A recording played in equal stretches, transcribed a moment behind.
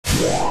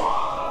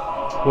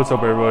What's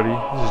up, everybody?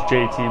 This is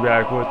JT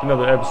back with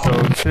another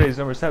episode. Today's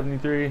number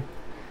 73,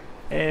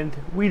 and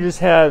we just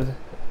had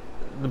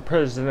the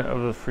president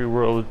of the free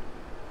world,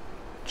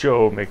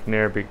 Joe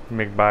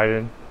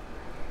McBiden.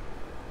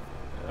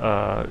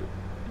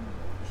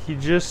 He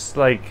just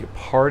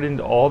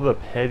pardoned all the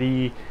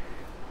petty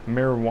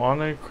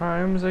marijuana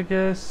crimes, I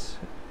guess.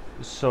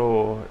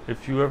 So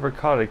if you ever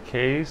caught a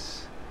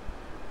case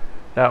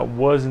that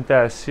wasn't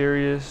that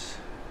serious,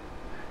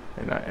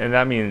 and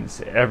that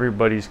means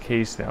everybody's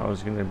case now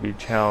is going to be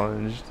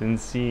challenged and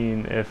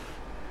seen if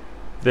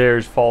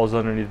theirs falls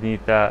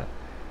underneath that.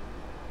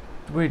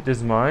 Wait,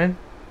 does mine?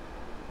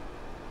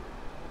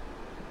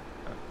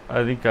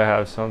 I think I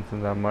have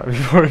something that might be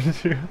important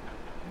too.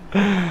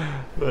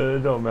 But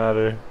it don't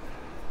matter.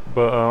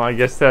 But I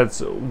guess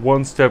that's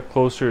one step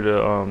closer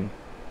to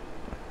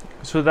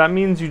so that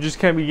means you just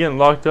can't be getting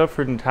locked up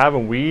for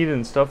having weed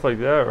and stuff like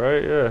that,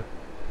 right? Yeah.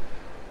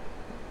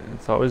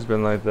 It's always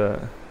been like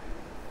that.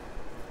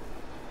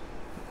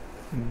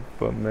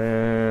 But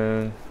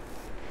man,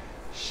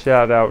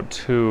 shout out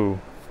to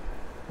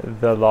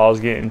the laws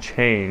getting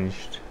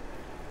changed.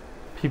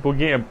 People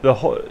getting the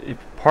whole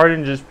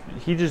Biden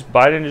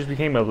just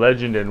became a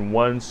legend in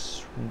one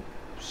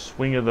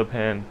swing of the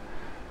pen,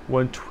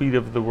 one tweet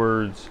of the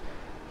words.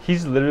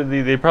 He's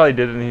literally, they probably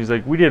did it and he's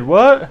like, we did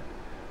what?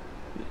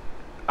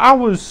 I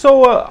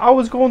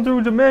was going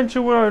through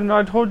dementia when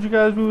I told you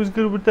guys we was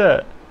good with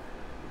that.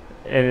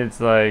 And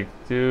it's like,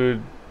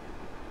 dude,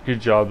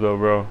 good job though,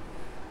 bro.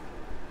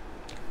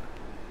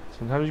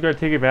 Sometimes you gotta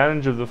take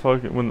advantage of the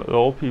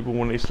old people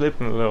when they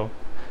slipping a little.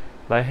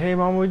 Like, hey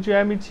mom, would you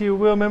add me to your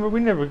will? Remember, we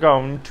never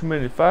got in too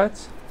many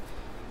fights.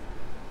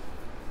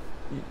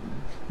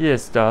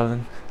 Yes,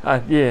 darling.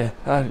 Yeah.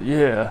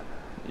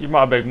 You're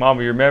my big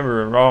mama. You're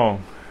remembering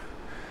wrong.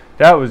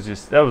 That was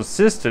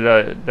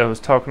sister that was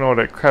talking all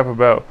that crap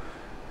about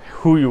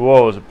who you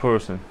are as a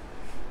person.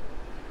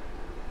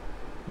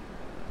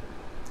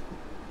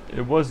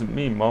 It wasn't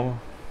me, mama.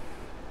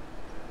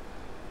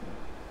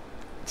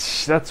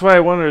 That's why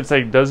I wonder, it's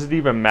like, does it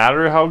even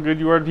matter how good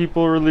you are to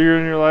people earlier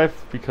in your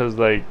life? Because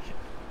they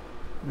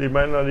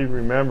might not even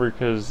remember,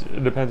 because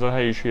it depends on how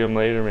you treat them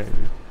later, maybe.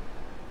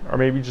 Or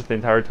maybe just the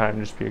entire time,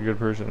 just be a good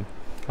person.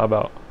 How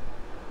about?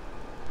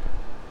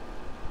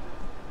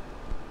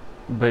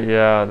 But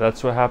yeah,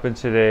 that's what happened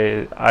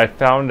today. I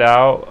found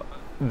out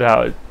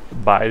that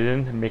Big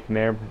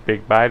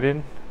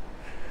Biden,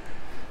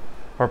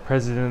 our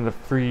president of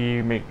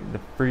the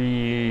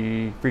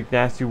freak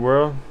nasty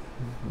world,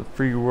 the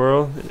free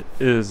world,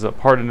 is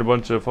pardoned a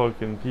bunch of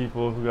fucking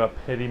people who got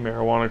petty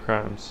marijuana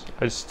crimes.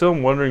 I still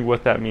am wondering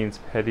what that means,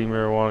 petty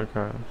marijuana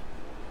crimes.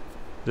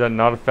 Is that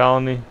not a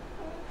felony?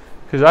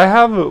 Because I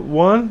have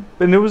one,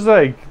 and it was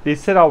like, they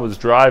said I was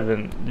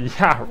driving.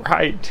 Yeah,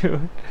 right,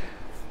 dude.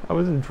 I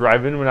wasn't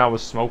driving when I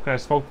was smoking. I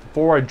smoked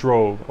before I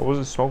drove. I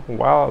wasn't smoking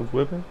while I was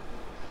whipping.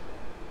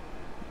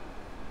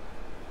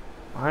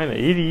 I'm an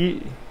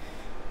idiot.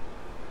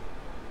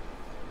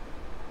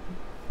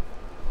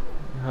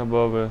 How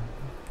about it?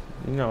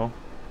 You know.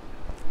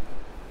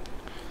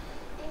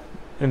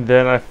 And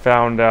then I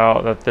found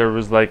out that there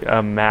was like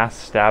a mass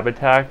stab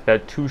attack,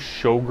 that two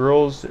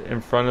showgirls in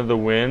front of the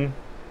Wynn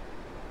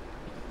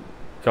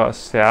got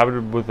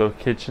stabbed with a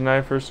kitchen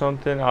knife or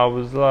something. I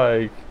was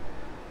like,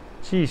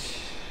 geez,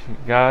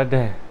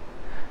 goddamn.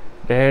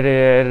 There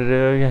they at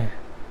it again.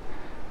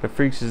 The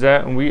freaks is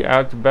out and we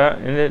out to bat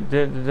and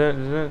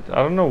it. I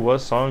don't know what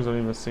songs I'm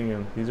even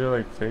singing. These are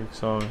like fake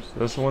songs.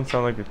 This one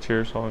sound like a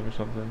cheer song or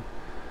something.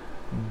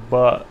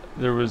 But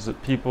there was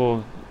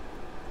people,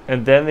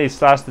 and then they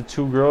slashed the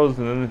two girls,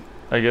 and then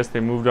I guess they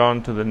moved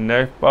on to the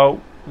next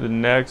boat,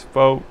 and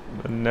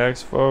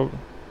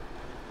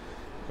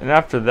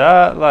after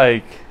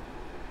that,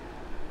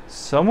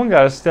 someone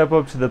got to step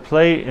up to the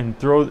plate and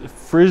throw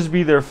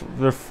frisbee their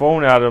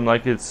phone at him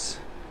like it's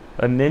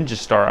a ninja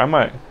star. I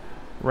might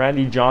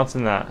Randy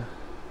Johnson that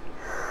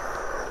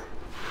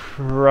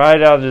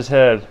right out of his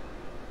head.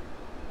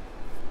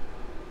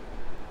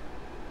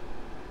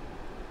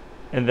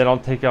 And then I'll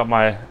take out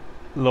my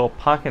little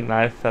pocket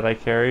knife that I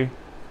carry.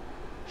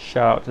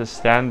 Shout out to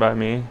Stand By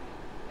Me.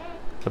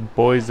 The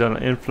boys that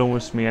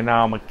influenced me, and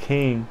now I'm a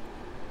king.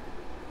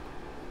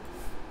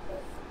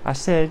 I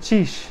said,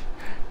 geesh,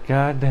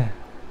 goddamn.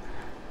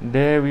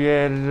 There we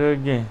at it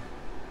again.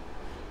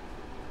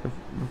 The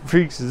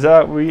freaks is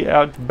out, we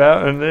out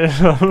about, and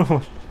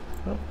then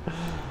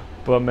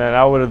but man,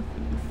 I would have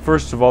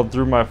first of all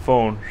threw my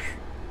phone.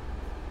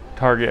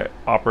 Target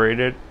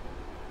operated.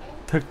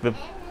 Took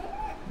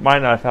my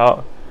knife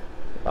out.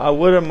 I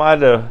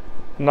might have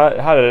not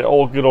had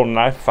an good old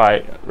knife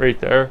fight right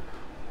there,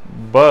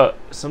 but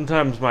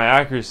sometimes my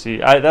accuracy,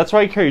 that's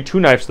why I carry two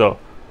knives though.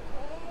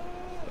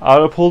 I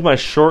would have pulled my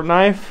short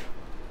knife,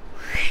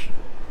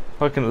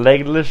 fucking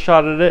legless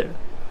shot at it,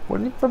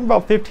 went from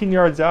about 15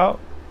 yards out,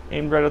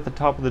 aimed right at the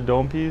top of the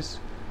dome piece,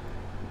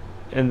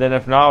 and then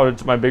if not,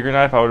 it's my bigger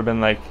knife, I would have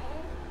been like,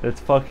 let's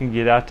fucking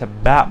get out to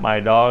bat, my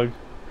dog.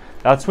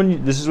 That's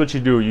when this is what you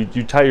do. You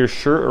tie your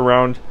shirt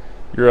around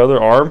your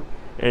other arm,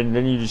 and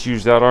then you just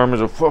use that arm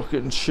as a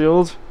fucking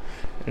shield,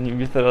 And you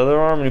get that other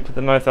arm and you put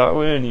the knife that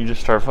way and you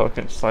just start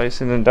fucking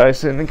slicing and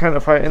dicing and kind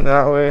of fighting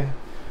that way.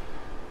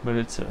 But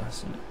it's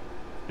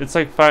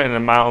like fighting a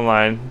mountain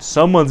lion.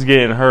 Someone's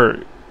getting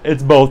hurt.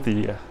 It's both of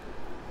you.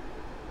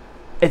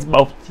 It's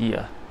both of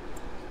you.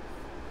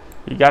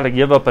 You gotta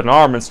give up an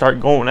arm and start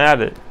going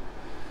at it.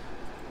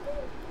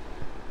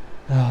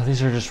 Oh,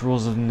 these are just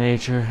rules of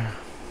nature.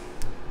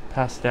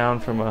 Passed down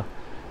from a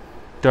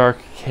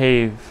dark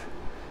cave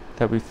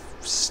that we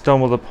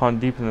stumbled upon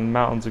deep in the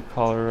mountains of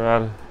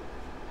Colorado.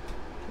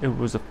 It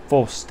was a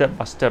full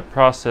step-by-step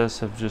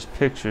process of just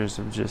pictures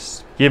of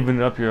just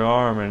giving up your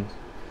arm and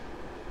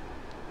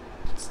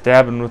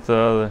stabbing with the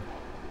other.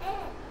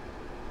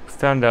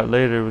 Found out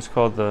later it was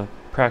called the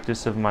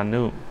practice of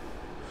Minute.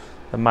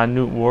 The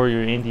Minute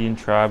warrior Indian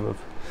tribe of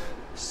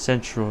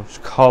central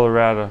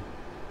Colorado.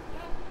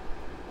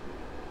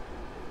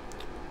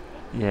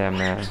 Yeah,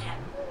 man.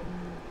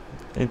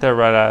 Ain't that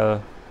right,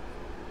 Isla?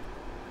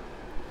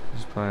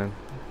 Just playing.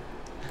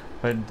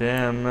 But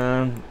damn,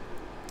 man.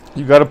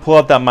 You gotta pull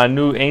out that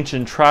Minute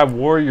ancient tribe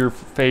warrior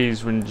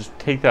phase when you just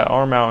take that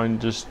arm out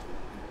and just...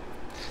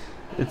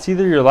 It's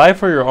either your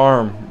life or your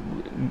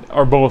arm.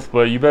 Or both,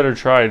 but you better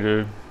try,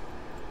 dude.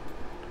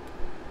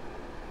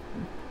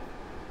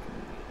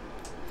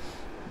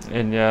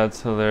 And yeah,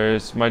 it's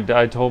hilarious. My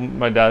dad told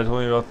me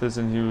about this,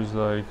 and he was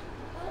like,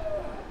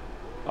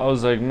 I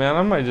was like, man,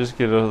 I might just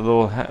get a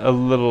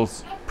little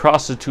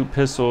prostitute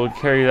pistol and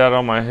carry that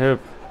on my hip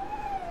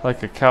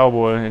like a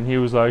cowboy. And he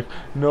was like,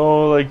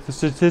 no, like the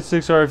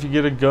statistics are if you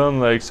get a gun,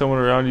 like someone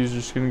around you is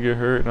just gonna get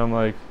hurt. And I'm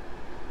like,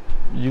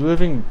 you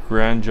live in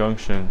Grand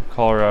Junction,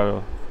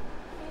 Colorado,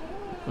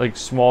 like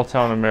small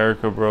town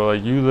America, bro.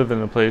 Like you live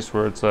in a place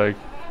where it's like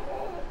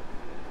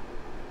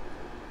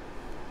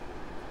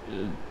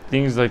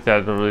things like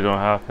that really don't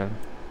happen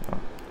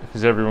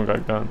because everyone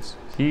got guns.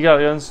 He got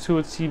guns too.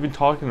 What's he even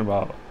talking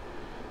about?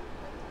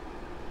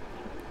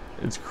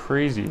 It's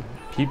crazy.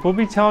 People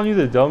be telling you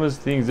the dumbest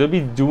things. They'll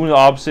be doing the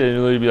opposite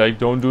and they'll be like,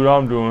 don't do what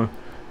I'm doing.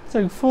 It's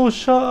like, fool,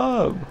 shut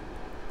up.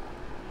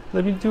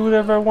 Let me do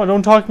whatever I want.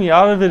 Don't talk me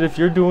out of it if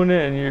you're doing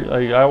it and you're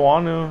like, I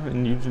want to,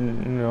 and you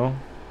know.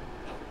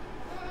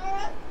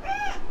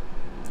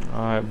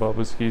 Alright,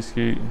 Bubba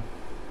Ski.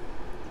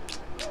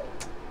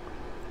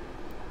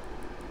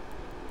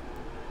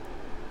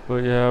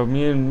 But yeah,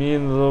 me and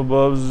the little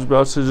Bubs is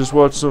about to just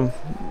watch some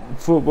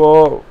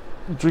football,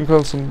 drink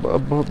on some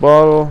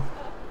bottle.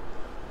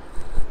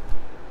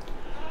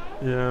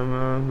 Yeah,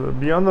 man. But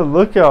be on the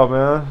lookout,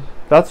 man.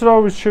 That's what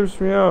always trips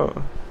me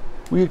out.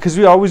 Because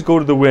we always go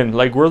to the win.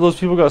 Like, where those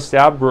people got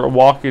stabbed, we're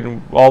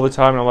walking all the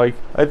time. And I'm like,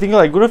 I think,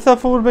 like, what if that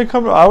fool would have been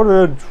coming? I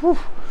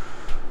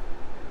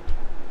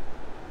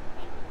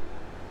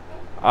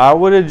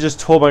would have just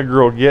told my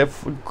girl,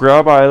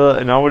 grab Isla,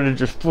 and I would have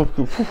just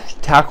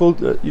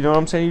tackled. You know what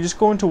I'm saying? You just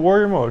go into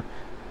warrior mode.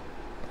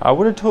 I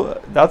would have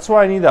told. That's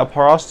why I need that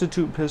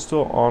prostitute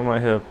pistol on my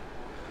hip.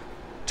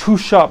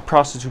 2-shot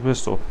prostitute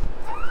pistol.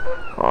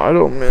 Oh, I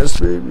don't miss,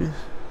 baby.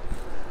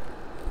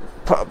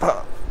 Pop,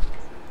 pop.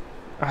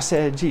 I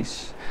said,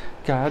 jeez.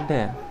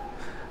 Goddamn.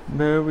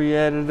 Where we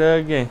at it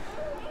again?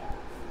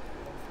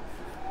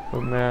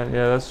 But man,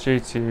 yeah, that's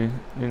JT.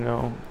 You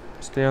know.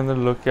 Stay on the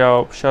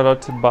lookout. Shout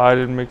out to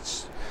Biden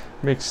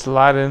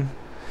McSladden.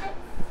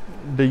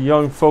 The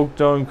young folk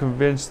done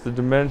convinced the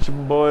Dementia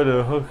boy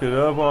to hook it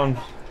up on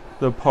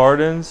the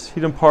pardons. He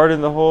done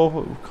pardon the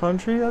whole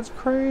country. That's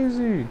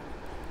crazy.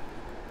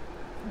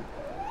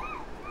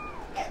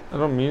 I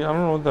don't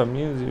know what that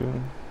means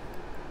even.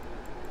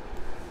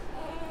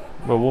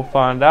 But we'll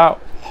find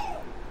out.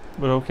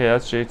 But okay,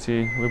 that's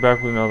JT. We're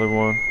back with another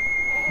one.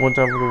 One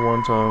time for the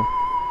one time.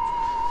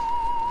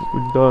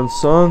 We're done,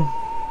 son.